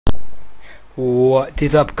What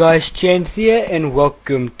is up, guys? Chance here and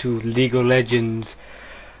welcome to League of Legends.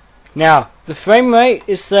 Now, the frame rate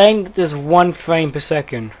is saying that there's 1 frame per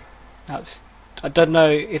second. I don't know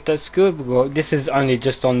if that's good. Well, this is only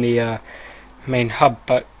just on the main hub,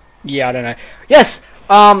 but yeah, I don't know. Yes,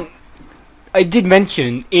 I did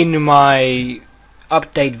mention in my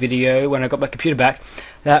update video when I got my computer back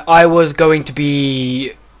that I was going to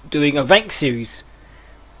be doing a rank series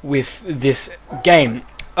with this game.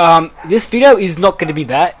 This video is not going to be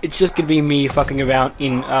that. It's just going to be me fucking around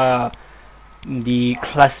in the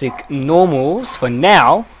classic normals for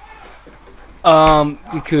now.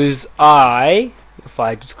 Because if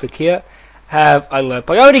I just click here, have a low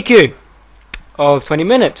priority queue of 20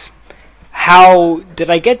 minutes. How did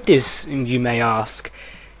I get this, you may ask?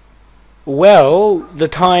 Well, the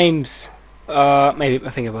times, maybe I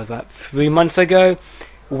think it was about 3 months ago,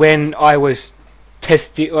 when I was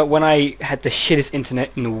when I had the shittest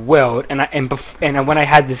internet in the world, and when I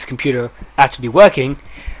had this computer actually working,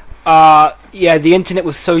 yeah, the internet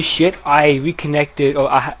was so shit. I reconnected, or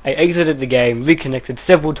I exited the game, reconnected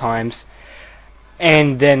several times,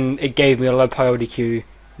 and then it gave me a low priority queue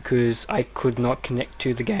because I could not connect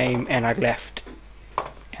to the game, and I left,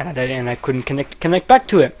 and I couldn't connect back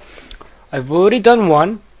to it. I've already done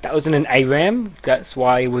one. That was in an ARAM. That's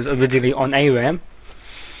why it was originally on ARAM.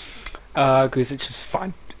 Because it's just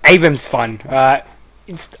fun. ARAM's fun. I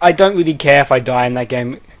don't really care if I die in that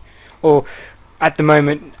game, or at the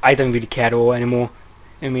moment I don't really care at all anymore.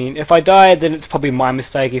 I mean, if I die, then it's probably my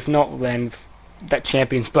mistake. If not, then that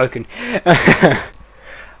champion's broken.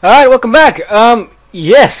 Alright, welcome back.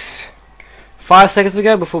 Yes, 5 seconds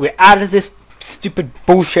ago, before we added this stupid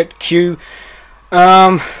bullshit queue.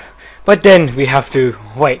 But then we have to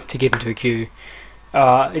wait to get into a queue.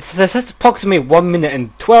 It says approximately 1 minute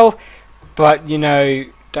and 12. But, you know,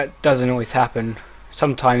 that doesn't always happen.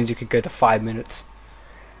 Sometimes you could go to 5 minutes.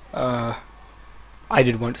 I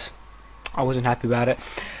did once. I wasn't happy about it.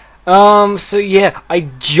 So yeah, I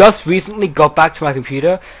just recently got back to my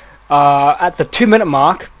computer. At the 2-minute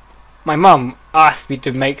mark, my mum asked me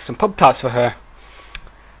to make some Pop-Tarts for her.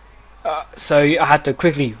 So I had to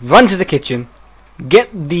quickly run to the kitchen, get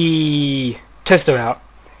the toaster out,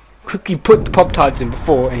 quickly put the Pop-Tarts in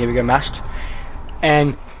before, and here we go, mashed,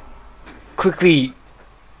 and quickly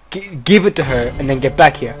give it to her and then get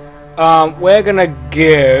back here. We're gonna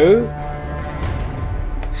go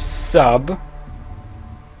sub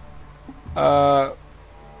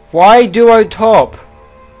why duo top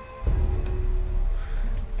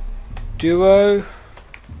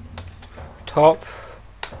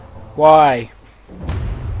why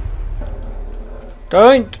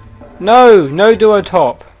don't no duo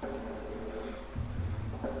top.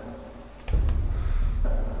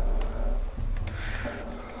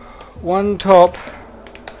 One top,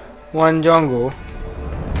 one jungle,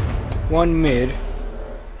 one mid,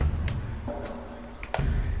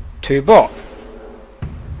 2 bot.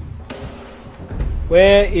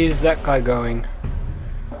 Where is that guy going?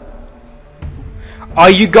 Are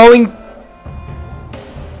you going?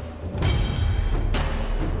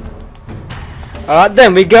 Alright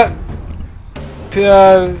then, we got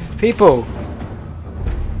people.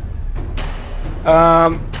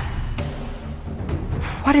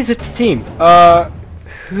 What is its team?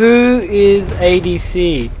 Who is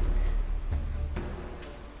ADC?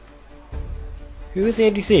 Who is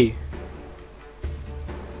ADC?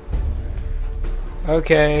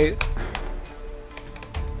 Okay.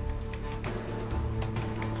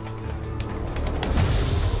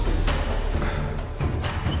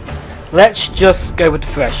 Let's just go with the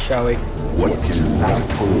fresh, shall we? What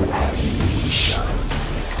delightful ammunition.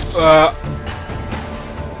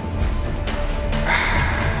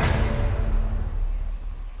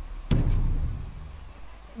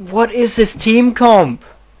 What is this team comp?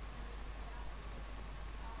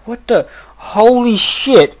 What the holy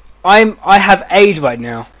shit? I have AIDS right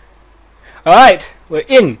now. Alright, we're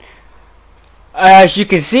in. As you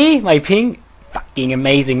can see, my ping fucking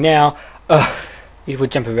amazing now. It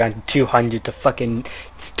would jump around 200 to fucking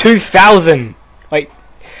 2000. Like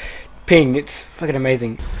ping, it's fucking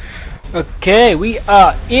amazing. Okay, we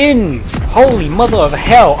are in. Holy mother of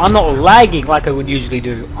hell, I'm not lagging like I would usually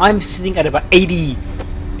do. I'm sitting at about 80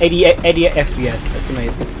 FPS. That's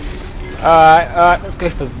amazing. Alright, let's go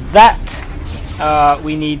for that.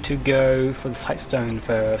 We need to go for the Sightstone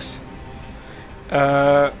first.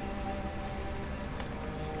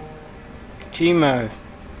 Timo,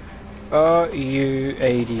 are you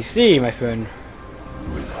ADC, my friend?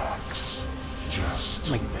 Relax. Just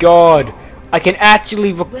My god, I can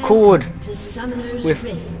actually record with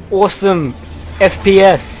awesome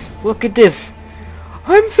FPS. Look at this.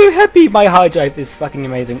 I'm so happy. My hard drive is fucking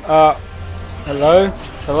amazing. Hello?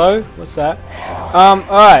 Hello? What's that?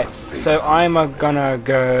 Alright. So I'm gonna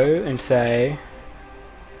go and say...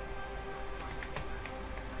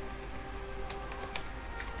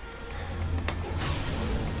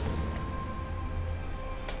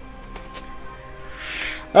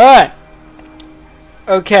 Alright.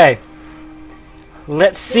 Okay.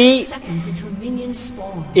 Let's see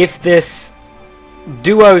if this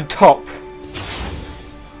duo top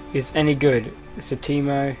is any good. It's a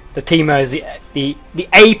Teemo. The Teemo is the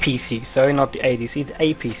APC, sorry, not the ADC, the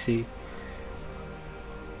APC.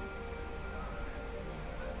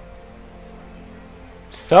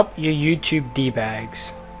 Stop your YouTube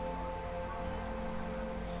D-bags.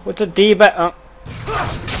 What's a D-bag?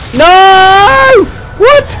 No!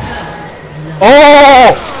 What?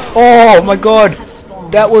 Oh! Oh my god!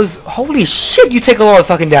 That was... Holy shit, you take a lot of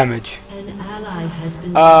fucking damage.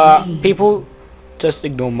 People, just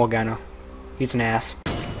ignore Morgana. He's an ass.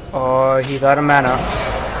 Oh, he's out of mana.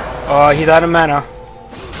 Oh, he's out of mana.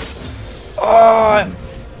 Oh!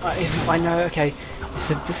 I know, okay.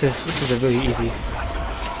 This is a really easy...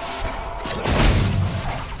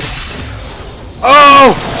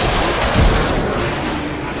 Oh!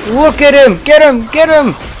 Look at him! Get him! Get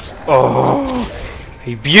him! Oh!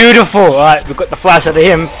 He's beautiful! Alright, we've got the flash out of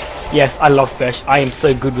him. Yes, I love Thresh. I am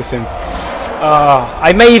so good with him.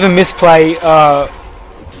 I may even misplay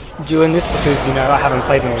doing this because, you know, I haven't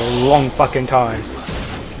played in a long fucking time.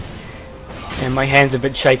 And my hands are a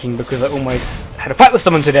bit shaking because I almost had a fight with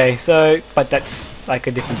someone today. So, but that's like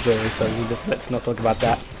a different story, so let's not talk about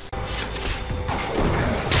that.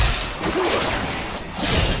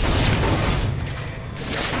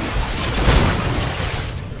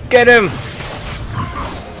 Get him!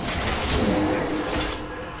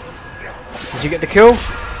 Did you get the kill?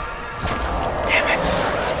 Damn it!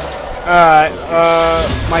 Alright,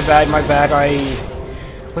 my bad.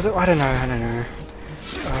 Was it? I don't know.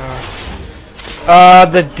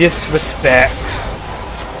 The disrespect.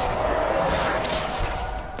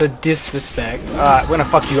 The disrespect. Alright, we're gonna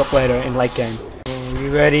fuck you up later in late game. Are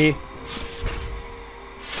you ready?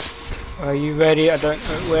 Are you ready? I don't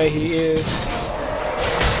know where he is.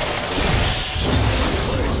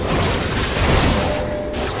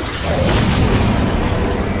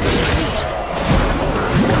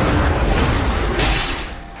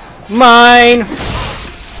 Mine!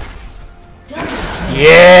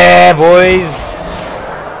 Yeah, boys!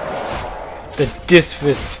 The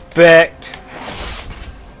disrespect.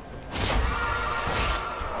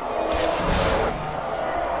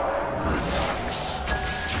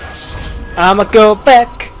 I'ma go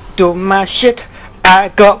back, do my shit. I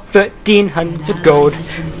got 1300 gold.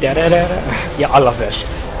 Da da da da. Yeah, I love that shit.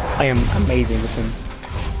 I am amazing with him.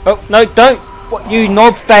 Oh, no, don't! What, you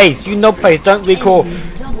knob face! You knob face, don't recall.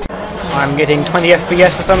 I'm getting 20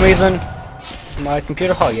 FPS for some reason. My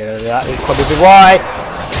computer, oh yeah, that is probably why.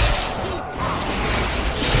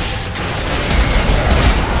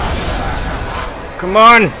 Come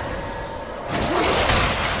on!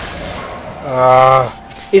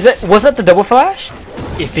 Was it the double flash?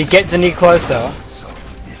 If he gets any closer.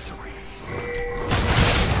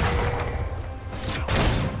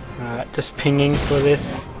 Just pinging for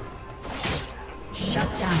this. Shut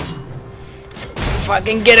down.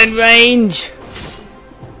 Fucking get in range!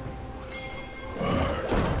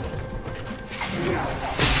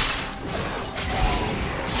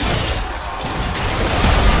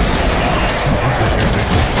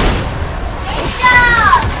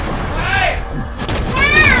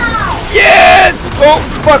 Yes! Oh,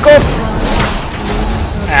 fuck off!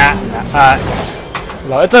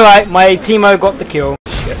 Well, it's alright, my Teemo got the kill.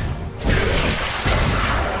 Shit.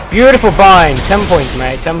 Beautiful bind! 10 points,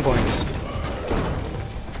 mate, 10 points.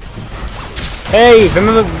 Hey,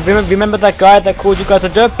 remember that guy that called you guys a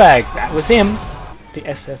dirtbag? That was him. The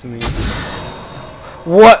SS me.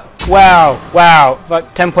 What? Wow.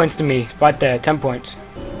 Like 10 points to me. Right there, 10 points.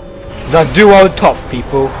 The duo top,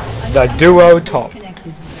 people. The duo top.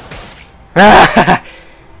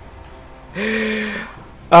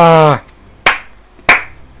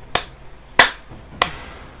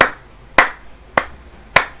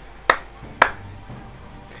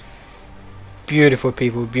 Beautiful,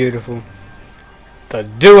 people, beautiful. The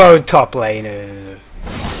duo top laners.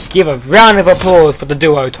 Give a round of applause for the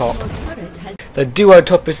duo top. The duo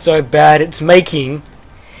top is so bad it's making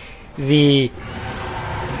the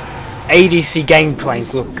ADC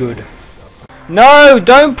Gangplank look good. No,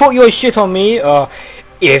 don't put your shit on me.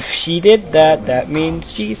 If she did that, that means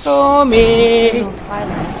she saw me.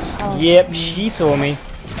 Yep, she saw me.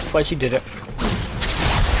 That's why she did it.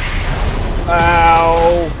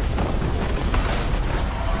 Ow.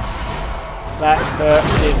 That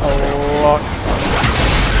hurted a lot.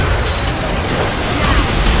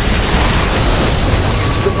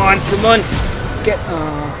 Come on, come on! Get...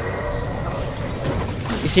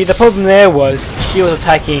 You see, the problem there was she was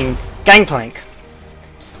attacking Gangplank,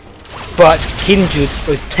 but Kindred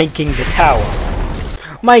was taking the tower.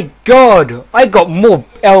 My god! I got more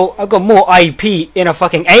IP in a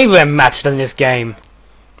fucking ARAM match than this game.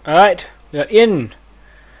 Alright, we're in.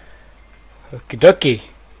 Okie dokie.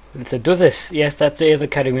 Let's do this. Yes, that is a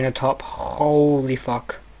Katarina top. Holy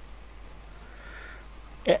fuck.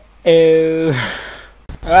 Alright,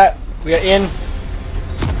 we are in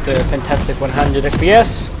the fantastic 100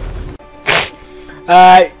 FPS.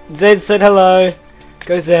 Zed said hello.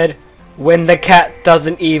 Go Zed. When the cat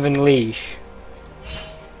doesn't even leash.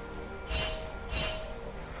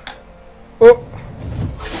 Oh.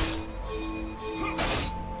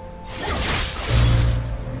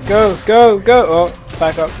 Go, go, go! Oh,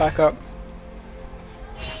 back up, back up.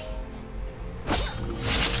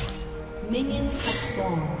 Minions have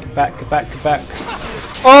spawned. Back, back, back.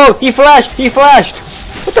 Oh, he flashed! He flashed!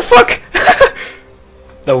 What the fuck?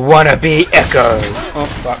 The wannabe Echo. Oh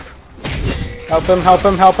fuck! Help him! Help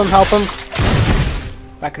him! Help him! Help him!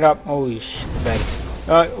 Back it up! Holy shit! Bad.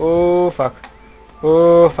 Oh fuck!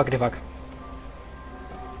 Oh fuckity fuck!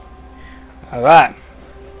 All right.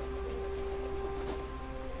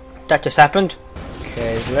 That just happened.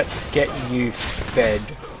 Okay, let's get you fed.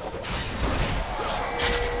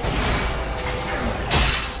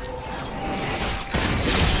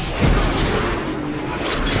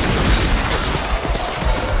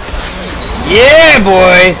 Yeah,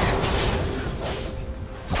 boys!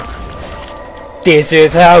 This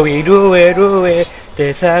is how we do it, do it.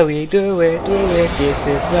 This is how we do it, do it. This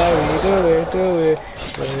is how we do it, do it.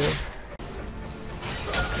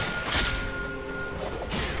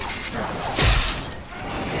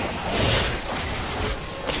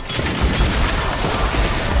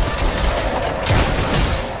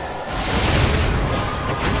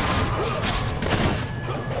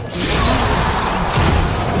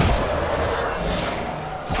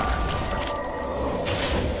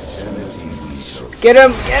 Get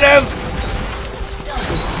him! Get him!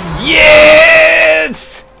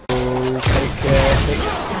 Yes!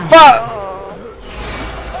 Fuck!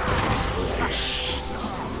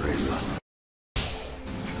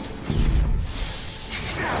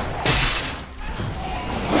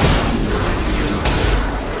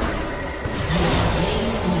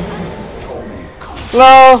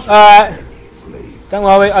 Hello! Alright. Don't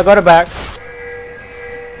worry, I got it back.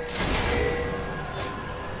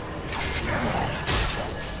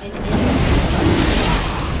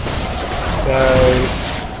 So,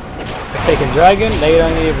 Taken Dragon, they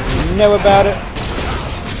don't even know about it.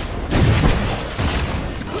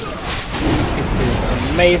 This is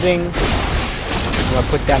amazing. I'm gonna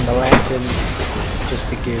put down the lantern just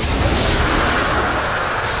to give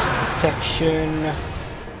protection.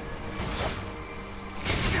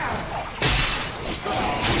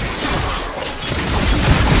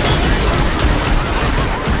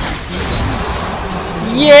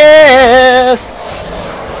 Yes!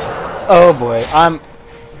 Oh boy, I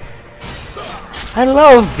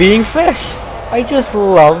love being fresh. I just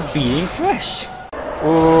love being fresh.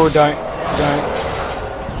 Oh, don't.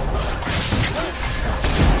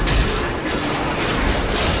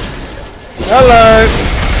 Hello.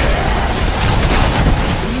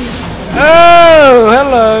 Oh,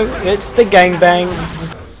 hello. It's the gangbang.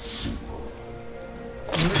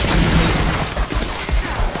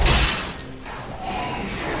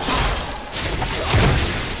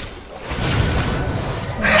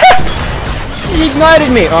 He ignited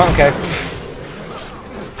me! Oh, okay.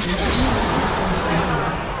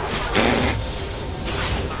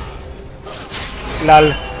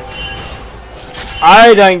 Lol.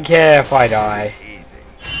 I don't care if I die.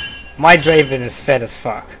 My Draven is fed as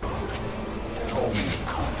fuck.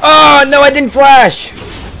 Oh no, I didn't flash!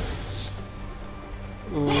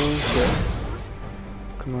 Ooh, shit.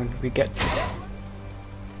 Come on, we get...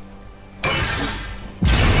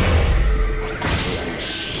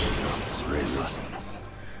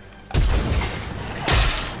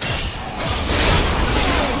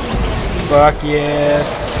 Fuck yeah.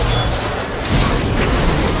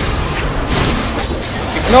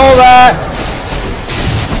 Ignore that!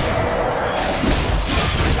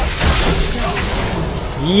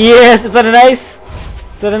 Yes! Is that an ace?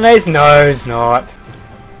 Is that an ace? No, it's not.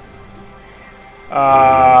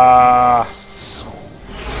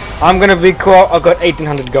 I'm gonna be cool. I've got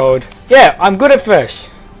 1800 gold. Yeah, I'm good at fish.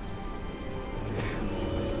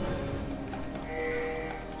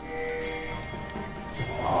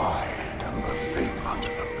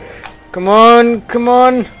 Come on, come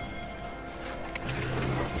on.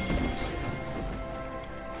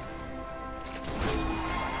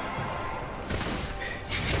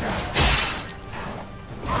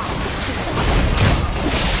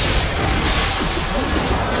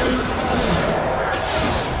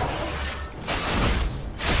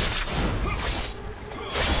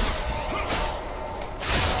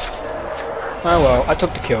 Oh well, I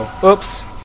took the kill. Oops.